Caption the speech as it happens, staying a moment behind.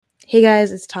Hey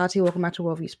guys, it's Tati. Welcome back to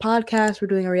WR7DVIEWS podcast. We're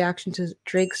doing a reaction to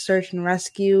Drake's Search and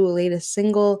Rescue latest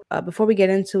single. Before we get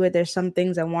into it, there's some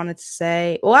things I wanted to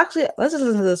say. Well, actually, let's just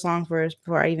listen to the song first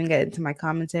before I even get into my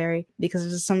commentary, because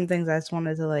there's just some things I just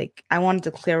wanted to I wanted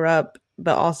to clear up,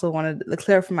 but also wanted to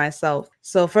clear for myself.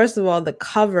 So first of all, the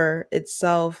cover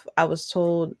itself, I was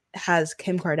told, has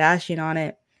Kim Kardashian on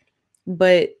it,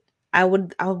 but I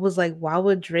was like, why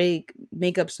would Drake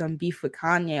make up some beef with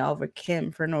Kanye over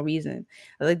Kim for no reason?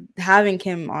 Like, having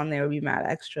Kim on there would be mad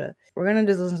extra. We're gonna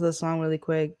just listen to the song really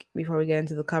quick before we get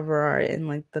into the cover art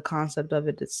and the concept of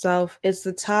it itself. It's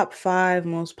the top 5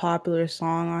 most popular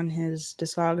song on his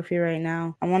discography right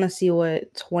now. I want to see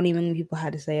what 20 million people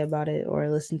had to say about it, or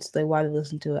listen to why they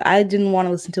listened to it. I didn't want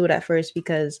to listen to it at first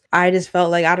because I just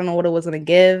felt like I don't know what it was gonna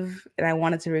give, and I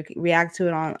wanted to react to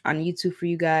it on YouTube for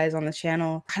you guys on the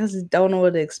channel. I just don't know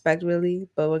what to expect really,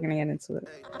 but we're gonna get into it.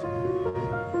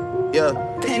 Yeah.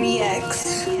 Penny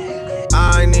X.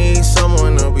 I need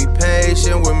someone to be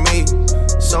patient with me,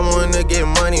 someone to get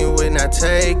money with, not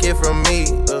take it from me.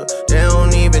 They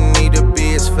don't even need to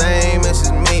be as famous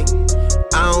as me.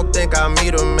 I don't think I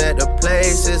meet them at the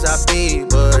places I be,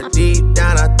 but deep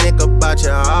down I think about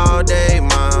you all day,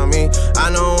 mommy.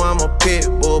 I know I'm a pit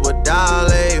bull, but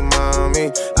darling,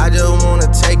 mommy, I just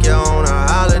wanna take you on a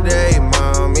holiday,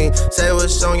 mommy. Say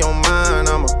what's on your mind,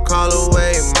 I'ma call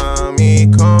away, mommy.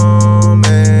 Come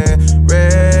and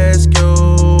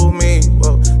rescue me.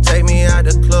 Whoa. Take me out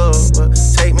the club, whoa.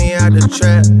 Take me out the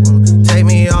trap, whoa. Take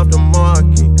me off the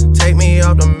market, take me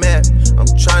off the map. I'm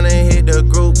tryna hit the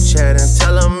group chat and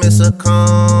tell them it's a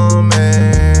come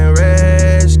and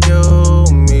rescue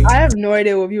me. I have no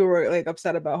idea what people were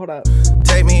upset about. Hold up.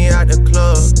 Take me out the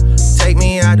club, take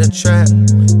me out the trap,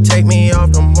 take me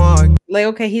off the market.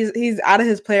 Okay, he's out of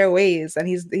his player ways and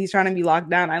he's trying to be locked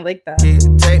down. I like that.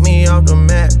 Take me off the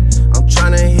map. I'm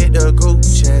tryna hit the group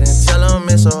chat and tell them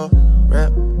it's a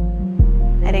rap.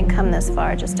 I didn't come this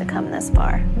far just to come this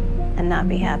far and not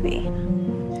be happy.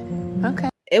 Okay.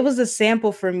 It was a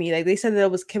sample for me. They said that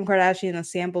it was Kim Kardashian, a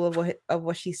sample of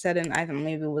what she said, and I don't know,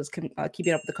 maybe it was Keeping Up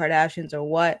with the Kardashians or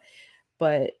what,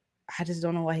 but I just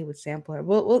don't know why he would sample her.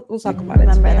 We'll talk about it.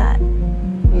 Remember that?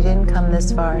 You didn't come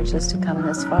this far just to come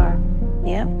this far.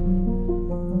 Yep.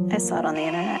 I saw it on the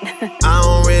internet. I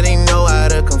don't really know how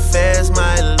to confess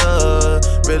my love.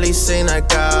 Really seem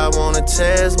like I wanna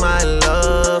test my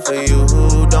love for you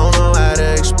who don't know how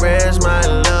to express my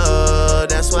love.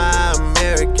 That's why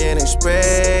American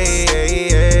Express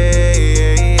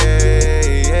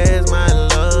my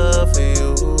love for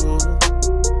you.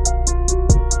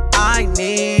 I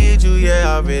need you,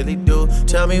 yeah, I really do.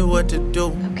 Tell me what to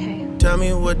do. Okay. Tell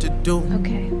me what to do.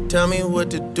 Okay. Tell me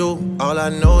what to do. All I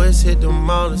know is hit the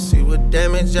mall to see what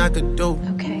damage I could do.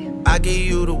 Okay. I give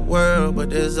you the world,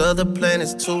 but there's other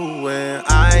planets too. And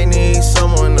I need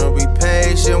someone to be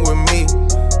patient with me,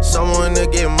 someone to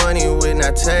get money with,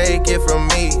 not take it from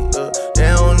me. They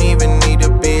don't even need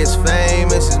to be as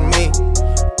famous as me.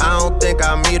 I don't think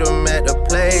I meet them at the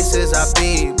places I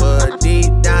be, but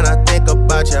deep down I think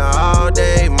about you all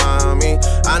day, mommy.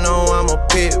 I know I'm a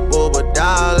pit bull, but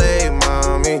darling,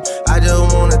 mommy, I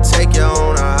just wanna take you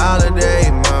on a holiday,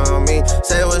 mommy.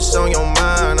 Say what's on your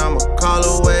mind, I'ma call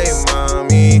away,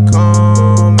 mommy.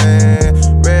 Come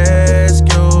and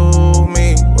rescue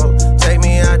me. Whoa. Take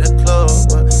me out the club,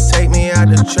 whoa. Take me out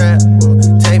the trap,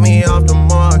 whoa. Take me off the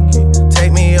market,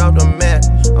 take me off the map.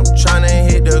 I'm tryna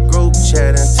hit the group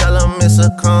chat and tell them it's a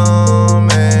come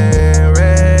and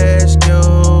rescue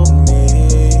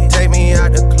me. Take me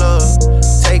out the club,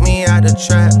 take me out the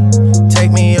trap,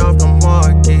 take me off the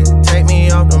market, take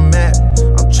me off the map.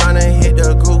 I'm tryna hit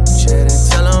the group chat and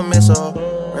tell them it's a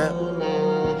rap.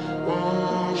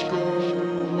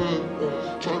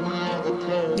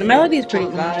 The melody is pretty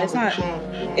good.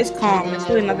 It's calm. It's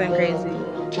really nothing crazy.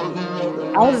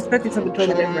 I was expecting something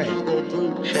totally different.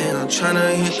 And I'm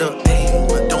tryna hit the A,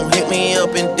 but don't hit me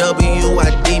up in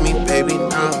WID me, baby,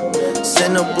 nah.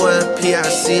 Send a boy a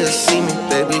PIC to see me,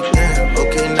 baby, damn.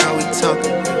 Okay, now we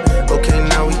talking, okay,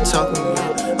 now we talking,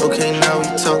 okay, now we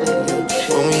talking.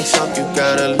 When we talk, you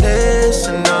gotta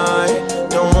listen, I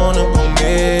don't wanna go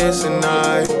missing,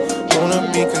 I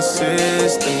wanna be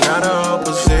consistent, not all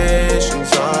positions,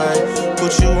 I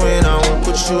put you in, I won't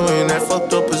put you in that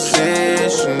fucked up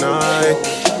position,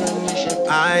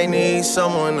 I need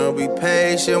someone to be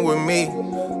patient with me,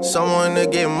 someone to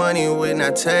get money with,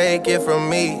 not take it from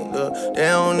me. They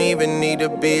don't even need to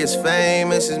be as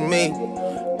famous as me.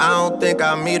 I don't think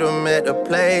I meet them at the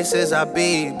places I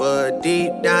be, but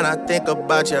deep down I think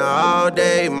about you all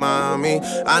day, mommy.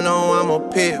 I know I'm a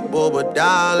pit bull, but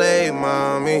darling,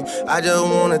 mommy, I just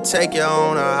wanna take you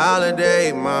on a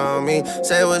holiday, mommy.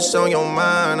 Say what's on your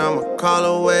mind, I'ma call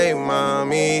away,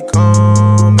 mommy.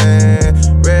 Come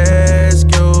and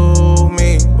rescue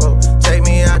me. Whoa. Take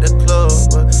me out the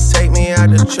club, take me out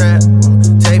the trap,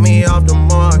 take me off the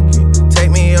market,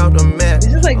 take me off the map.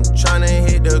 This is like I'm tryna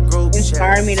hit the group chat.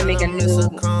 inspired me to make a new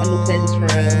playlist for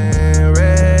real.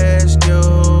 Rescue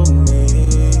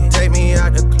me. Take me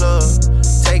out the club,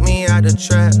 take me out the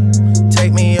trap,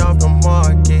 take me off the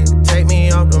market, take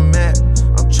me off the map.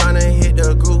 I'm tryna hit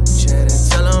the group chat and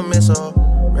tell them it's a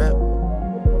rap.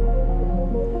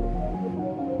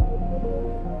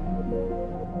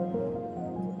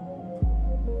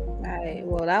 Alright,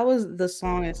 well, that was the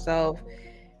song itself.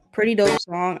 Pretty dope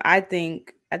song. I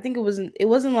think it wasn't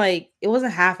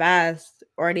half-assed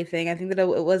or anything. I think that it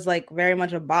was like very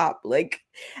much a bop. Like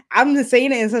I'm just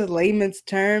saying it in such layman's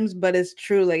terms, but it's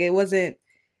true. Like it wasn't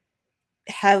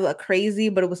hella crazy,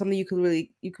 but it was something you could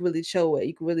really chill with.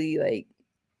 You could really like,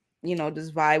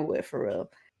 just vibe with for real.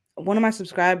 One of my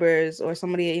subscribers or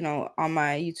somebody, on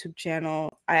my YouTube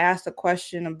channel, I asked a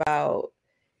question about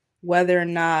whether or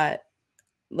not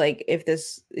like if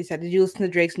this he said, did you listen to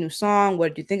Drake's new song? What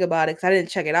did you think about it? Because I didn't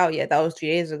check it out yet. That was 3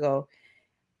 days ago.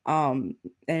 And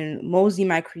Mosey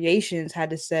My Creations had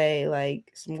to say like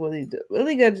some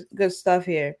really good stuff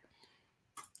here.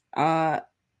 I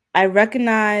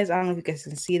recognize, I don't know if you guys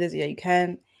can see this. Yeah, you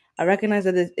can. I recognize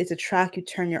that it's a track you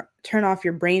turn off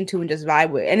your brain to and just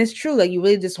vibe with. And it's true. Like you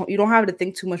really you don't have to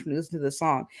think too much when you listen to the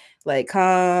song. Like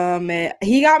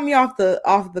he got me off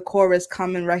the chorus,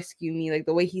 come and rescue me. Like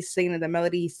the way he's singing it, the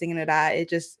melody he's singing it at, it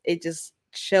just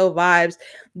chill vibes.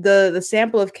 The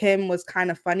sample of Kim was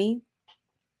kind of funny.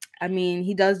 I mean,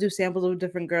 he does do samples of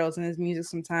different girls in his music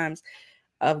sometimes,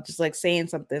 of just like saying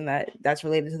something that's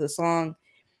related to the song.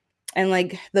 And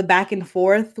like the back and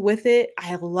forth with it,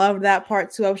 I love that part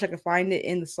too. I wish I could find it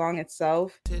in the song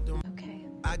itself. Okay.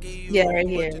 Yeah, right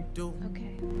here.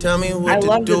 Okay. Tell me what I to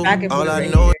love do. the back and All forth I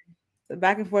right know here. The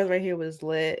back and forth right here was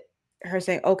lit. Her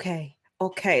saying okay,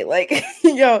 like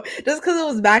yo, just because it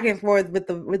was back and forth with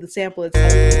the sample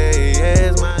itself.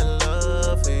 is my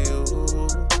love for you.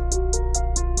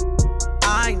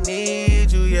 I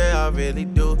need you, yeah, I really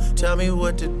do. Tell me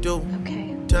what to do. Okay.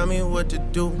 Tell me what to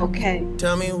do. Okay.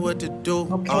 Tell me what to do.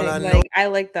 Okay, All I know. like I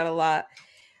like that a lot.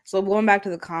 So going back to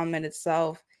the comment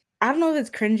itself, I don't know if it's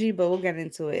cringy, but we'll get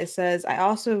into it. It says, I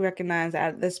also recognize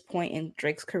that at this point in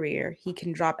Drake's career, he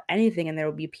can drop anything and there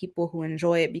will be people who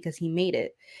enjoy it because he made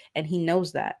it. And he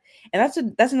knows that. And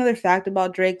that's another fact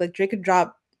about Drake. Like Drake could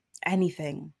drop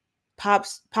anything. Pop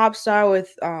star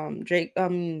with Drake,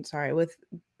 sorry, with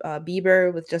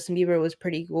Bieber, with Justin Bieber was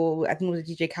pretty cool. I think it was a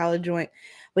DJ Khaled joint.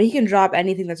 But he can drop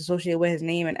anything that's associated with his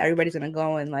name and everybody's gonna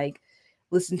go and like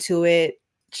listen to it,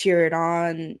 cheer it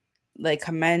on, like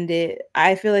commend it.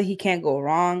 I feel like he can't go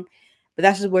wrong, but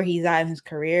that's just where he's at in his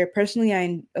career.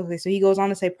 Personally, so he goes on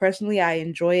to say, personally, I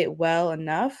enjoy it well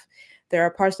enough. There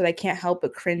are parts that I can't help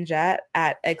but cringe at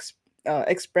Express, the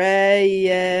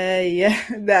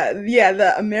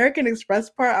American Express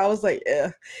part. I was like,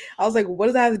 ugh. I was like, what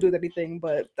does that have to do with anything?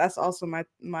 But that's also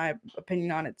my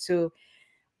opinion on it too.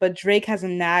 But Drake has a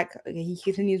knack. He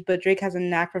continues, but Drake has a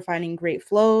knack for finding great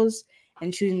flows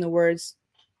and choosing the words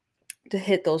to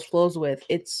hit those flows with.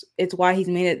 It's why he's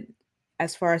made it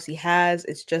as far as he has.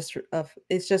 It's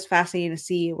just fascinating to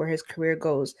see where his career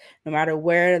goes, no matter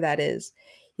where that is.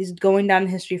 He's going down in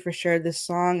history for sure. This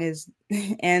song is,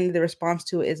 and the response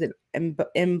to it is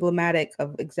emblematic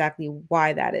of exactly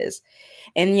why that is.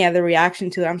 And yeah, the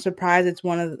reaction to it, I'm surprised it's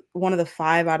one of the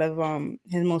 5 out of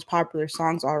his most popular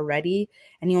songs already,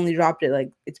 and he only dropped it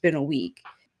like it's been a week.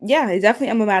 Yeah, it's definitely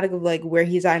emblematic of like where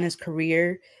he's at in his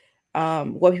career.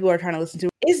 What people are trying to listen to.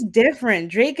 It's different.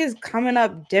 Drake is coming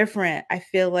up different. I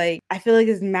feel like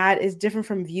it's different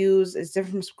from Views, it's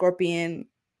different from Scorpion.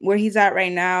 Where he's at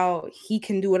right now, he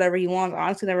can do whatever he wants.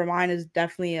 Honestly, Nevermind is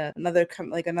definitely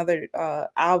another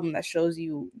album that shows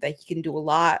you that he can do a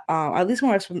lot, at least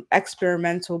more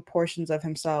experimental portions of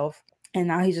himself. And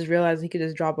now he just realized he could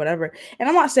just drop whatever. And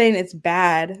I'm not saying it's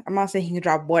bad. I'm not saying he can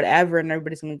drop whatever and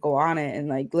everybody's gonna go on it and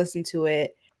like listen to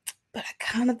it. But I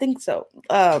kind of think so.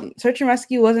 Search and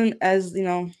Rescue wasn't as, I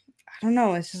don't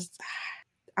know. It's just,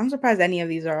 I'm surprised any of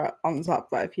these are on the top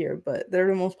 5 here, but they're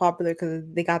the most popular because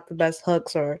they got the best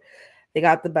hooks or they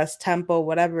got the best tempo,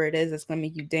 whatever it is that's going to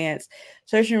make you dance.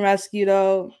 Search and Rescue,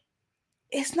 though,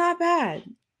 it's not bad.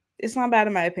 It's not bad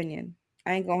in my opinion.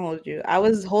 I ain't going to hold you. I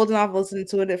was holding off listening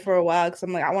to it for a while because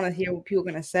I'm like, I want to hear what people are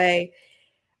going to say.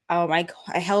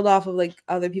 I held off of like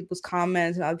other people's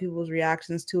comments and other people's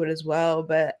reactions to it as well,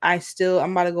 but I'm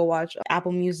about to go watch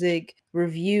Apple Music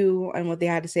review and what they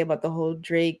had to say about the whole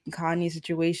Drake and Kanye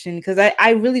situation, because I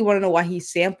really want to know why he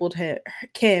sampled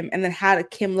Kim and then had a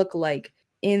Kim lookalike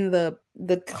in the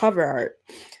cover art.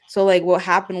 So like what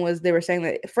happened was they were saying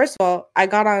that, first of all, I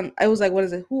was like, what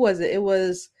is it? Who was it? It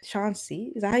was Sean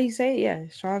C. Is that how you say it? Yeah,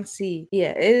 Sean C.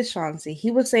 Yeah, it is Sean C. He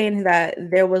was saying that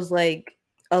there was like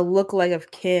a lookalike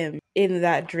of Kim in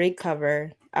that Drake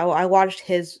cover. I watched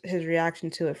his reaction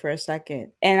to it for a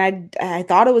second, and I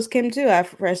thought it was Kim too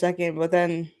for a second, but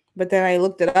then I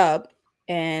looked it up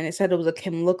and it said it was a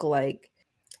Kim lookalike.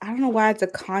 I don't know why it's a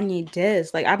Kanye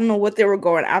diss. Like, I don't know what they were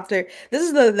going after. This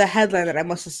is the headline that I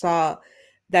must have saw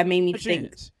that made me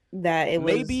think that it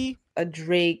was maybe a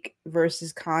Drake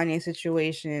versus Kanye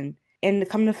situation. And to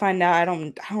come to find out, I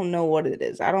don't know what it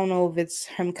is. I don't know if it's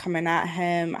him coming at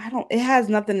him. It has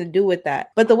nothing to do with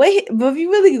that. But but if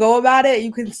you really go about it,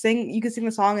 you can sing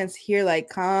the song and hear like,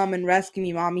 "Come and rescue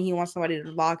me, mommy." He wants somebody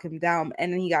to lock him down.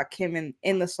 And then he got Kim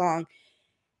in the song.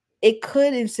 It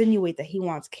could insinuate that he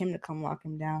wants Kim to come lock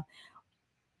him down.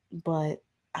 But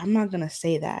I'm not going to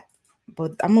say that.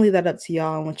 But I'm going to leave that up to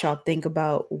y'all and what y'all think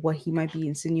about what he might be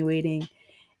insinuating.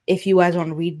 If you guys want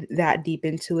to read that deep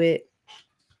into it.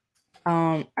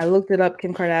 I looked it up.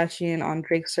 Kim Kardashian on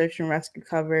Drake's Search and Rescue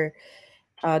cover.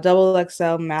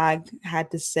 XXL Mag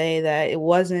had to say that it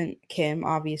wasn't Kim,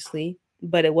 obviously,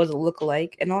 but it was a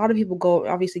lookalike. And a lot of people go,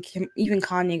 obviously, Kim, even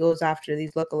Kanye goes after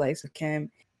these lookalikes of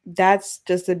Kim. That's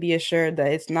just to be assured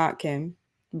that it's not Kim.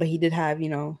 But he did have,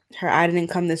 her "I didn't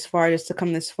come this far just to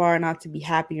come this far, not to be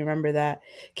happy." Remember that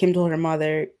Kim told her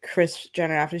mother, Kris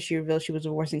Jenner, after she revealed she was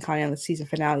divorcing Kanye on the season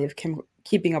finale of Kim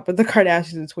Keeping Up with the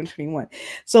Kardashians in 2021.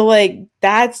 So like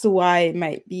that's why it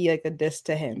might be like a diss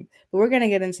to him. But we're gonna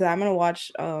get into that. I'm gonna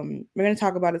watch. We're gonna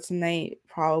talk about it tonight,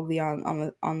 probably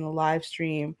on the live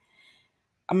stream.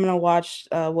 I'm gonna watch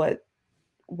what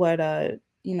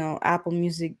Apple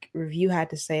Music review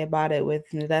had to say about it with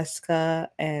Nadeska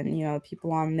and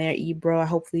people on there. Ebro,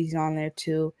 hopefully he's on there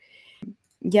too.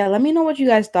 Yeah, let me know what you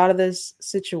guys thought of this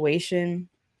situation,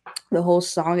 the whole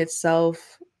song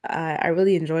itself. I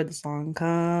really enjoyed the song.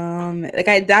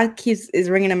 That is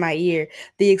ringing in my ear.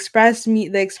 The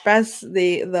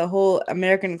whole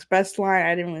American Express line,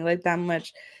 I didn't really like that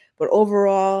much. But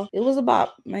overall, it was a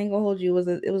bop. I ain't gonna hold you.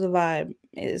 It was a vibe.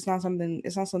 It's not something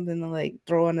to like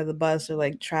throw under the bus or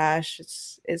like trash.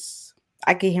 It's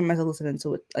I can hear myself listening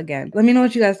to it again. Let me know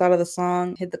what you guys thought of the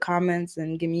song. Hit the comments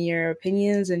and give me your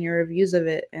opinions and your reviews of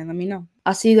it, and let me know.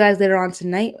 I'll see you guys later on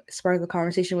tonight. Spark the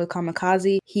conversation with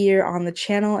Kamikaze here on the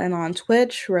channel and on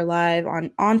Twitch. We're live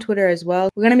on Twitter as well.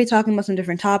 We're going to be talking about some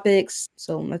different topics,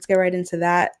 so let's get right into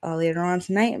that later on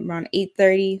tonight around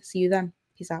 8:30. See you then.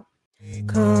 Peace out.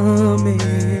 Come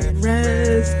and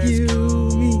rescue